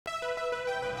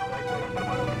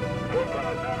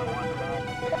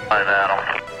Hi, Adam.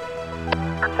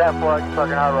 10-4,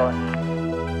 fucking out rolling.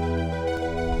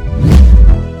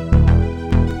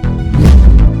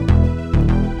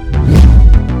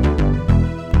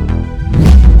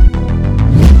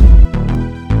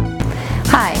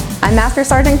 Hi, I'm Master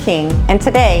Sergeant King, and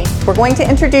today we're going to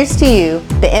introduce to you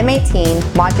the M18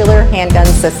 Modular Handgun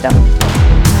System.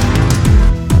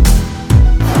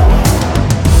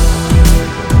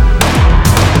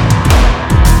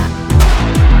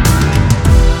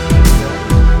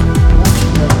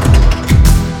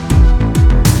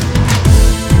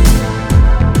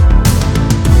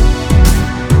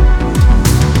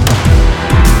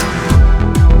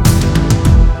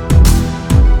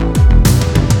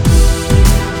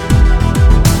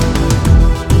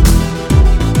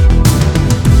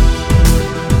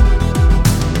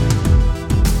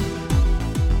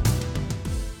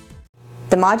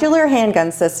 The Modular Handgun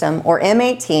System, or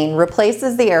M18,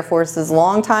 replaces the Air Force's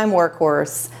longtime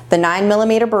workhorse, the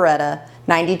 9mm Beretta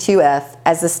 92F,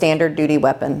 as the standard duty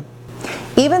weapon.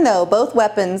 Even though both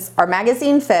weapons are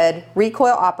magazine-fed,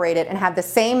 recoil-operated, and have the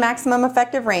same maximum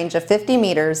effective range of 50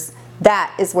 meters,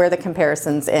 that is where the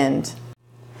comparisons end.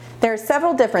 There are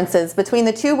several differences between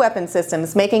the two weapon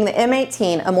systems, making the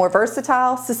M18 a more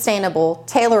versatile, sustainable,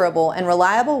 tailorable, and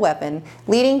reliable weapon,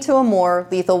 leading to a more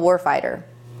lethal warfighter.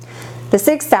 The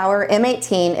 6-Hour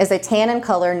M18 is a tan in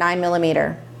color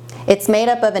 9mm. It's made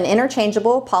up of an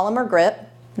interchangeable polymer grip,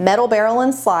 metal barrel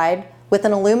and slide, with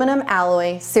an aluminum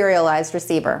alloy serialized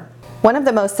receiver. One of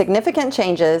the most significant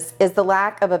changes is the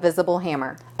lack of a visible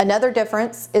hammer. Another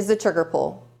difference is the trigger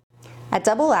pull. At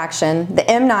double action, the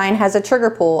M9 has a trigger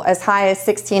pull as high as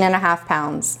 16.5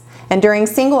 pounds, and during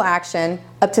single action,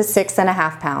 up to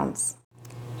 6.5 pounds.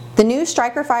 The new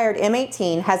striker-fired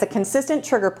M18 has a consistent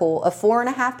trigger pull of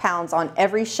 4.5 pounds on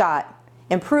every shot,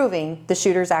 improving the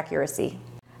shooter's accuracy.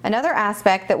 Another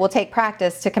aspect that will take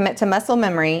practice to commit to muscle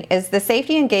memory is the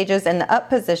safety engages in the up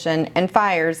position and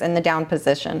fires in the down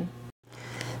position.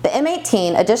 The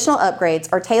M18 additional upgrades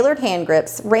are tailored hand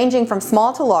grips ranging from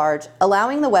small to large,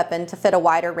 allowing the weapon to fit a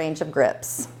wider range of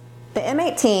grips. The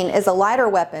M18 is a lighter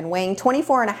weapon weighing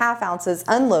 24.5 ounces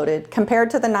unloaded compared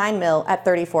to the 9mm at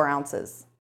 34 ounces.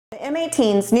 The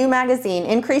M18's new magazine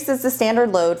increases the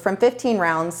standard load from 15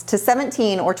 rounds to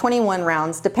 17 or 21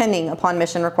 rounds depending upon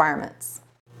mission requirements.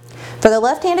 For the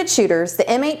left-handed shooters, the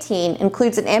M18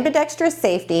 includes an ambidextrous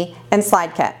safety and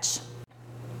slide catch.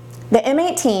 The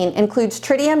M18 includes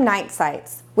tritium night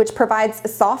sights, which provides a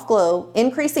soft glow,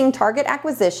 increasing target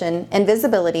acquisition and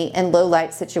visibility in low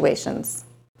light situations.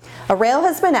 A rail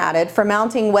has been added for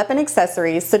mounting weapon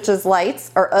accessories such as lights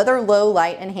or other low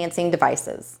light enhancing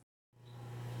devices.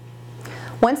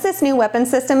 Once this new weapon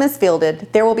system is fielded,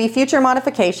 there will be future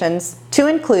modifications to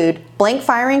include blank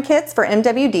firing kits for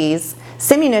MWDs,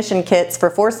 simunition kits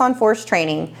for force-on-force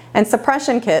training, and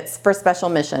suppression kits for special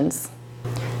missions.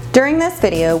 During this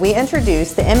video, we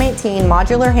introduced the M18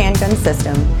 Modular Handgun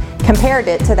System, compared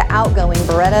it to the outgoing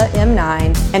Beretta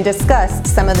M9, and discussed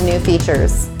some of the new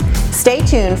features. Stay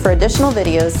tuned for additional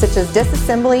videos such as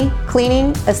disassembly,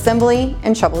 cleaning, assembly,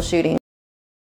 and troubleshooting.